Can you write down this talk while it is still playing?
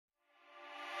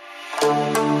Hi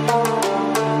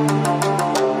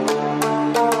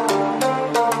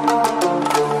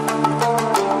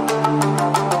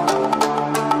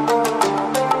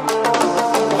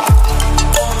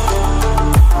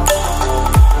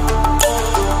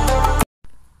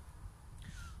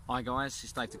guys,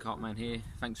 it's Dave the Carp Man here.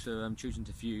 Thanks for choosing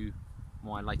to view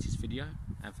my latest video,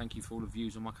 and thank you for all the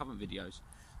views on my current videos.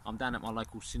 I'm down at my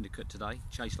local syndicate today,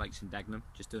 Chase Lakes in Dagenham,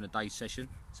 just doing a day session.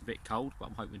 It's a bit cold, but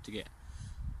I'm hoping to get,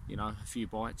 you know, a few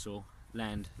bites or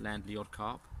land the odd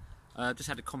carp. Just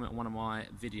had a comment on one of my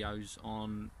videos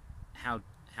on how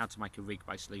to make a rig,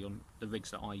 basically on the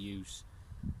rigs that I use,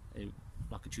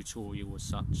 like a tutorial as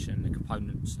such, and the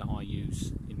components that I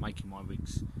use in making my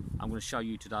rigs. I'm going to show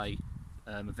you today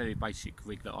a very basic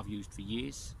rig that I've used for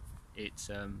years. It's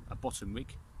a bottom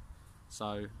rig, so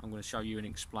I'm going to show you and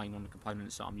explain on the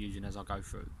components that I'm using as I go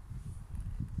through.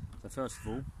 So first of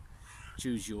all,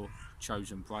 choose your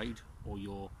chosen braid or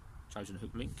your chosen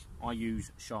hook link. I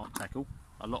use Sharp Tackle.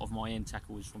 A lot of my end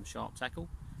tackle is from Sharp Tackle,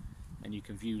 and you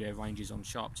can view their ranges on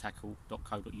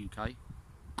sharptackle.co.uk.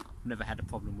 Never had a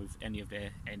problem with any of their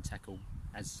end tackle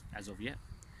as of yet.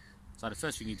 So the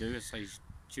first thing you do is say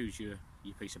choose your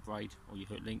piece of braid or your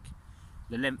hook link.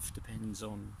 The length depends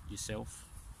on yourself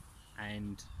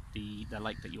and the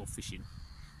lake that you're fishing.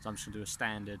 So I'm just going to do a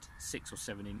standard 6 or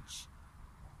 7 inch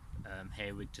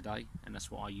hair rig today, and that's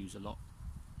what I use a lot.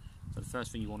 So the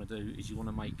first thing you want to do is you want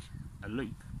to make a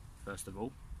loop first of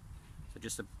all. So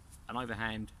just an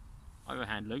overhand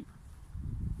loop,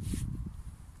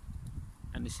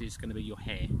 and this is going to be your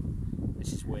hair.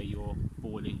 This is where your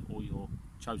boilie or your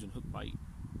chosen hook bait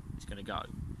is going to go.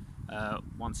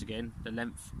 Once again, the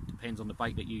length depends on the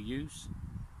bait that you use.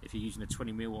 If you're using a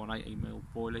 20mm or an 18mm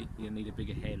boilie, you're going to need a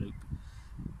bigger hair loop.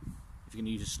 If you're going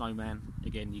to use a snowman,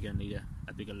 again you're going to need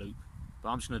a bigger loop. But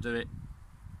I'm just going to do it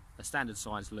a standard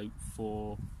size loop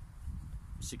for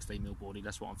 16mm boilie.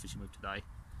 That's what I'm fishing with today.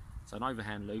 So an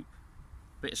overhand loop,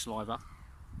 bit of sliver,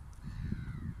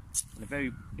 and a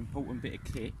very important bit of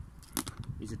kit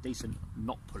is a decent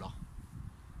knot puller.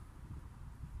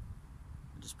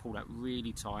 And just pull that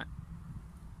really tight.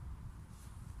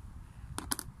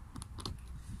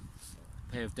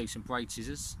 A pair of decent braid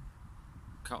scissors,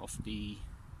 cut off the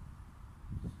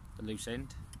loose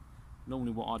end.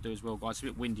 Normally what I do as well, guys, it's a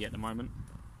bit windy at the moment,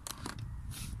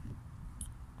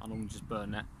 I normally just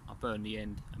burn that. I burn the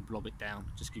end and blob it down,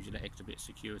 just gives you that extra bit of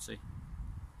security.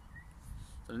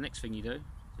 So the next thing you do,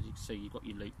 as you can see, you've got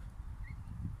your loop.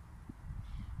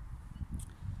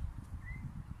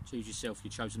 Choose yourself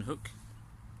your chosen hook.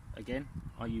 Again,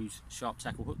 I use Sharp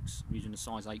Tackle hooks. I'm using the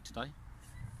size 8 today.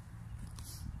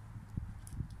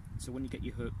 So when you get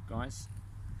your hook, guys,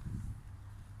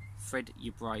 thread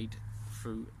your braid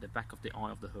through the back of the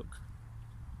eye of the hook.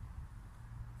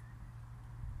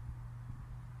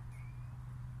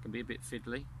 Can be a bit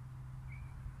fiddly,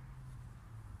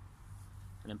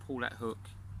 and then pull that hook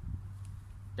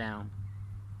down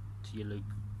to your loop.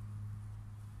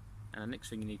 And the next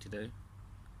thing you need to do,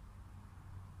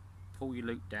 pull your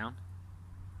loop down.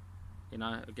 You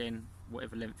know, again,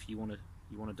 whatever length you want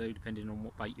to do, depending on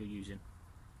what bait you're using,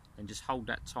 and just hold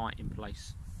that tight in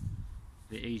place.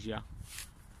 A bit easier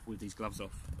with these gloves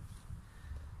off.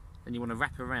 Then you want to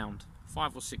wrap around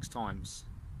 5 or 6 times.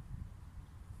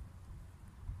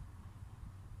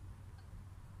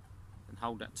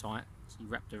 Hold that tight, so you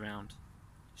wrapped around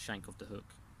the shank of the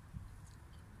hook.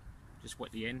 Just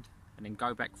wet the end and then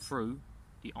go back through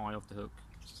the eye of the hook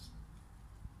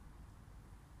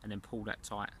and then pull that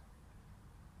tight.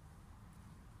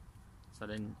 So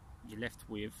then you're left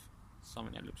with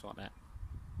something that looks like that.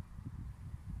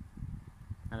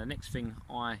 And the next thing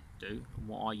I do and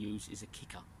what I use is a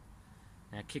kicker.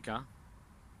 Now a kicker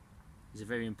is a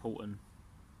very important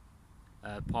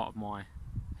part of my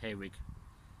hair rig.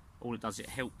 All it does, it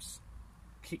helps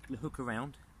kick the hook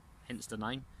around, hence the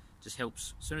name. Just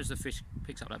helps, as soon as the fish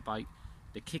picks up that bait,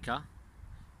 the kicker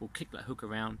will kick that hook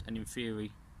around and in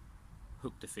theory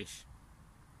hook the fish.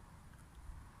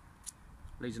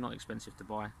 These are not expensive to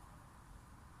buy, a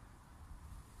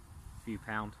few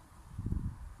pound.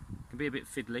 Can be a bit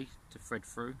fiddly to thread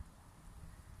through.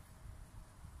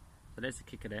 So there's the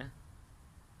kicker there.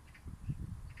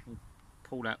 We'll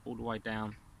pull that all the way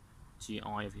down to your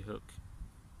eye of your hook.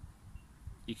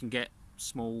 You can get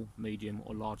small, medium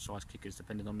or large size kickers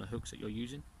depending on the hooks that you're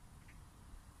using.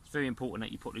 It's very important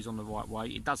that you put these on the right way.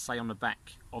 It does say on the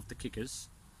back of the kickers,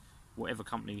 whatever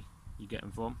company you get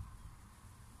them from,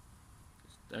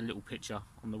 a little picture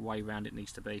on the way round it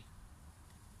needs to be.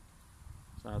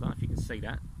 So I don't know if you can see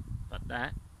that, but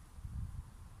that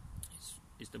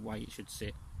is the way it should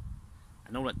sit.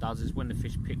 And all it does is when the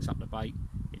fish picks up the bait,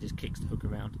 it just kicks the hook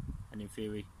around. and in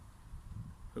theory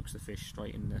hooks the fish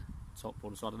straight in the top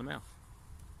or the side of the mouth.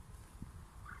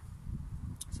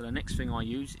 So the next thing I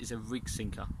use is a rig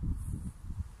sinker.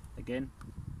 Again,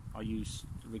 I use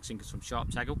the rig sinkers from Sharp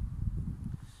Tackle.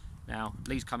 Now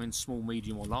these come in small,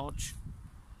 medium or large,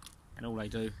 and all they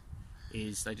do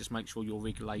is they just make sure your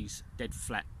rig lays dead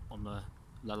flat on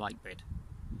the lake bed.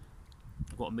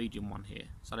 I've got a medium one here,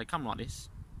 so they come like this,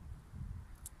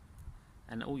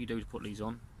 and all you do to put these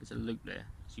on is a loop there.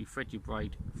 So you thread your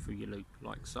braid through your loop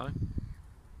like so,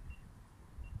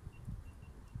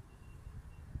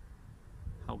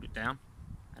 hold it down,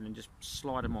 and then just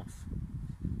slide them off.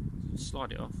 So you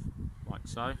slide it off like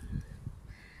so,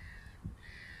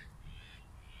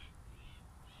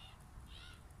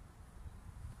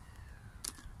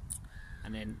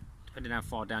 and then depending how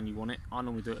far down you want it, I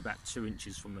normally do it about 2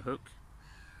 inches from the hook,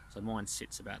 so mine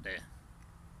sits about there,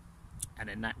 and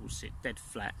then that will sit dead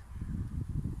flat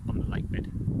on the lake bed.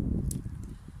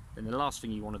 Then the last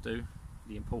thing you want to do,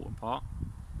 the important part,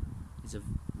 is an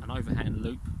overhand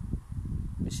loop.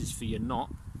 This is for your knot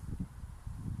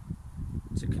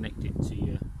to connect it to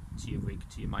your rig,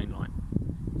 to your main line.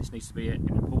 This needs to be an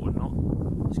important knot.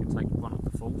 It's going to take the brunt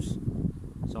of the falls.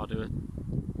 So I do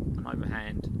an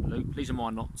overhand loop. These are my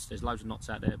knots. There's loads of knots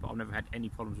out there, but I've never had any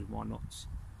problems with my knots.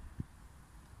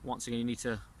 Once again, you need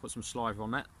to put some saliva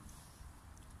on that.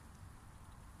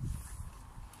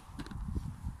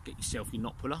 Get yourself your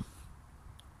knot puller.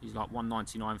 These are like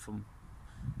 $1.99 from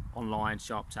online,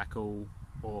 Sharp Tackle,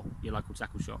 or your local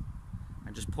tackle shop,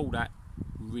 and just pull that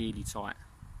really tight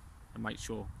and make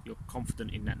sure you're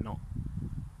confident in that knot.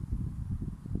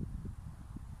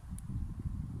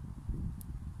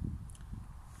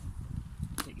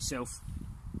 Get yourself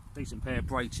a decent pair of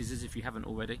braid scissors if you haven't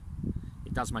already.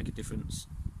 It does make a difference.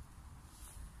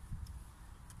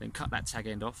 Then cut that tag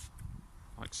end off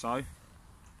like so,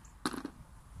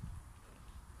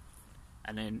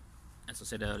 and then, as I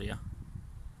said earlier,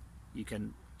 you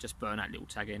can just burn that little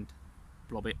tag end,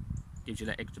 blob it, gives you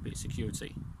that extra bit of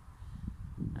security.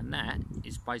 And that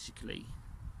is basically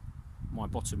my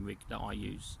bottom rig that I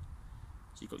use.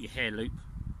 So you've got your hair loop,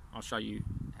 I'll show you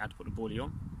how to put the boilie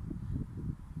on.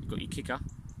 You've got your kicker,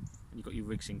 and you've got your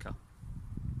rig sinker.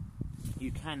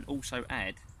 You can also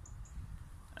add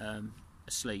a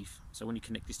sleeve, so when you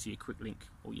connect this to your quick link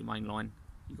or your main line,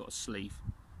 you've got a sleeve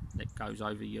that goes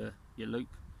over your loop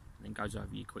and then goes over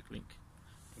your quick link.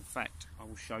 In fact, I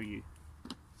will show you,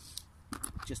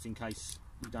 just in case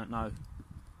you don't know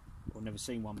or never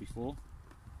seen one before,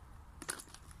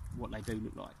 what they do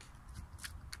look like.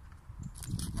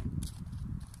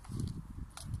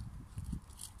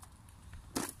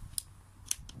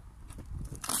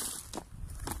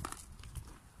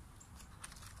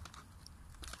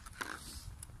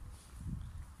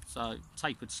 So,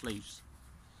 tapered sleeves,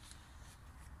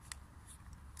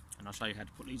 and I'll show you how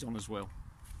to put these on as well.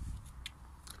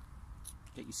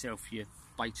 Get yourself your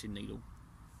baiting needle,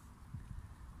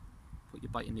 put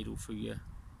your baiting needle through your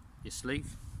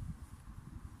sleeve.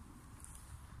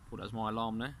 Well, that's my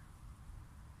alarm there.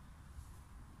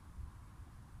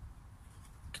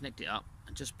 Connect it up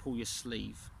and just pull your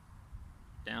sleeve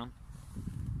down.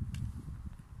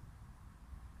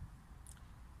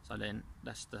 So then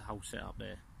that's the whole setup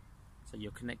there. So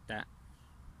you'll connect that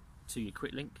to your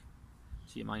quick link,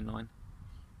 to your main line,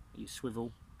 your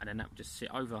swivel, and then that will just sit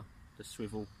over the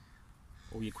swivel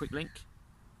or your quick link,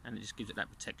 and it just gives it that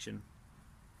protection.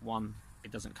 One,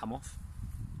 it doesn't come off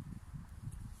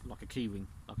like a key ring,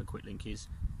 like a quick link is,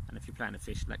 and if you're playing a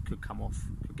fish, that could come off,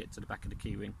 could get to the back of the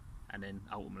key ring, and then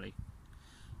ultimately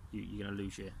you're going to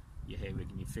lose your hair rig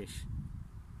and your fish.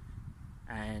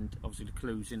 And obviously the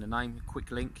clue's in the name,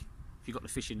 quick link. If you've got the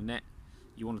fish in the net,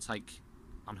 you want to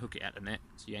unhook it at the net,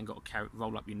 so you ain't got to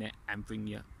roll up your net and bring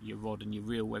your rod and your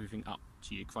reel, everything up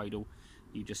to your cradle.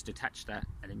 You just detach that,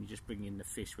 and then you just bring in the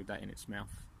fish with that in its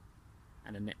mouth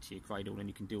and a net to your cradle, and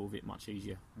you can deal with it much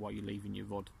easier while you're leaving your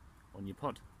rod on your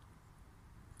pod.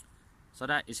 So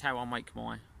that is how I make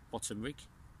my bottom rig.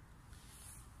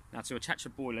 Now, to attach a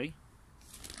boilie,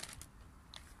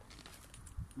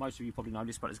 most of you probably know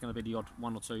this, but there's going to be the odd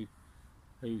one or two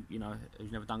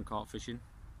who's never done carp fishing.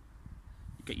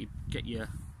 You get your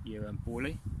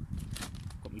boilie.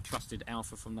 Got me trusted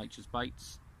Alpha from Nature's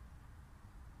Baits.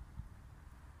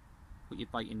 Put your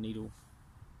baiting needle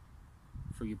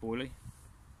through your boilie.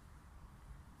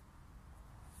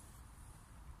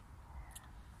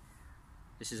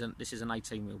 This is an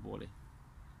 18mm boilie.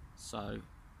 So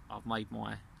I've made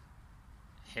my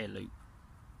hair loop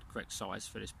the correct size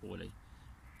for this boilie.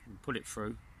 And put it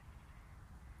through.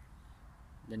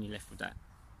 Then you're left with that.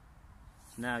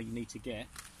 Now you need to get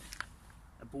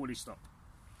a boilie stop.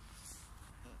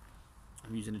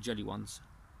 I'm using the jelly ones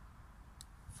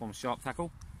from Sharp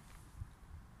Tackle.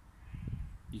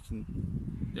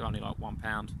 They're only like £1,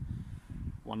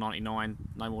 £1.99,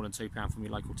 no more than £2 from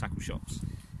your local tackle shops.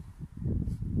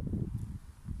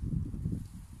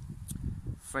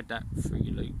 Thread that through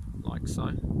your loop like so,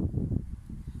 and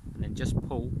then just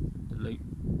pull the loop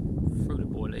through the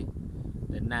boilie,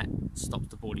 then that stops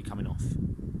the boilie coming off.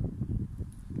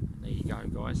 And there you go,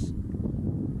 guys.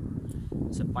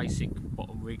 It's a basic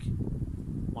bottom rig,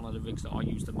 one of the rigs that I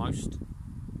use the most,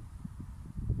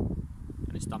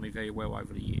 and it's done me very well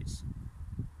over the years.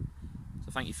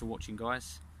 So thank you for watching,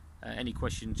 guys. Any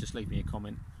questions, just leave me a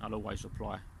comment, I'll always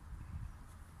reply.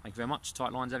 Thank you very much.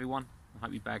 Tight lines, everyone. I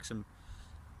hope you bag some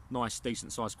nice,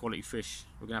 decent sized quality fish.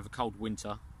 We're going to have a cold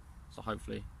winter, so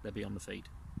hopefully they'll be on the feed.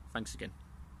 Thanks again.